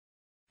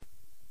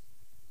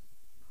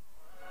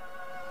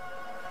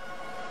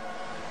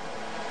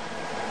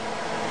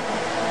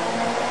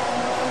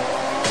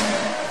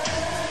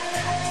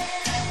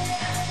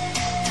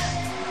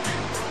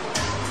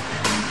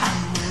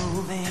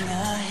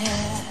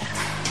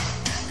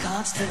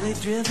constantly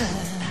driven.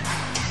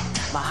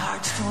 My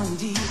heart's torn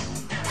deep.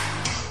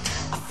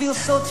 I feel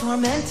so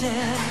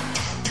tormented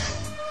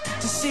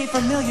to see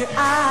familiar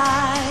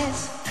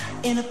eyes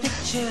in a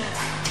picture.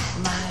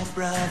 My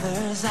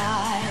brother's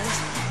eyes,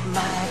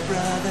 my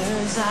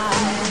brother's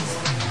eyes.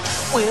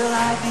 Will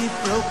I be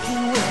broken?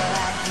 Will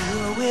I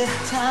heal with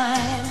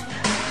time?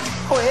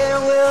 Where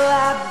will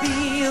I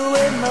be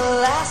when the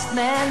last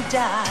man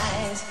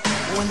dies?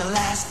 When the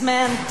last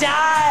man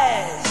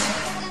dies.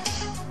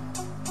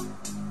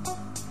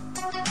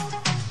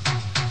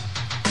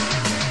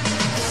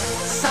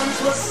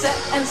 Suns will set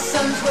and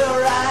suns will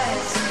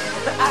rise,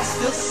 but I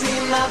still see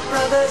my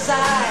brother's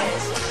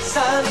eyes.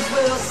 Suns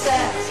will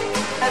set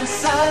and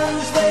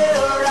suns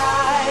will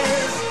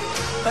rise,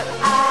 but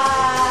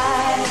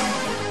I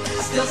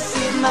still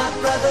see my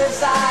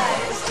brother's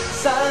eyes.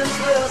 Suns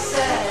will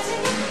set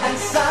and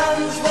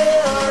suns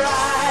will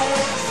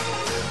rise,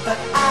 but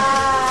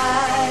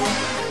I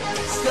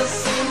still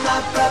see my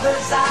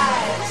brother's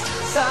eyes.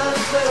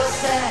 Suns will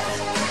set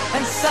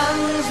and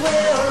suns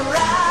will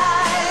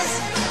rise,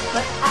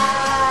 but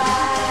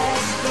I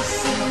still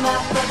see my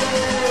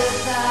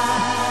brother's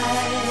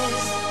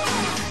eyes.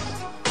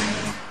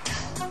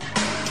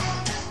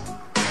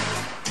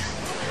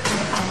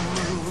 I'm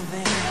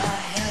moving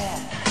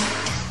ahead,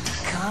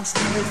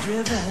 constantly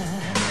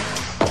driven.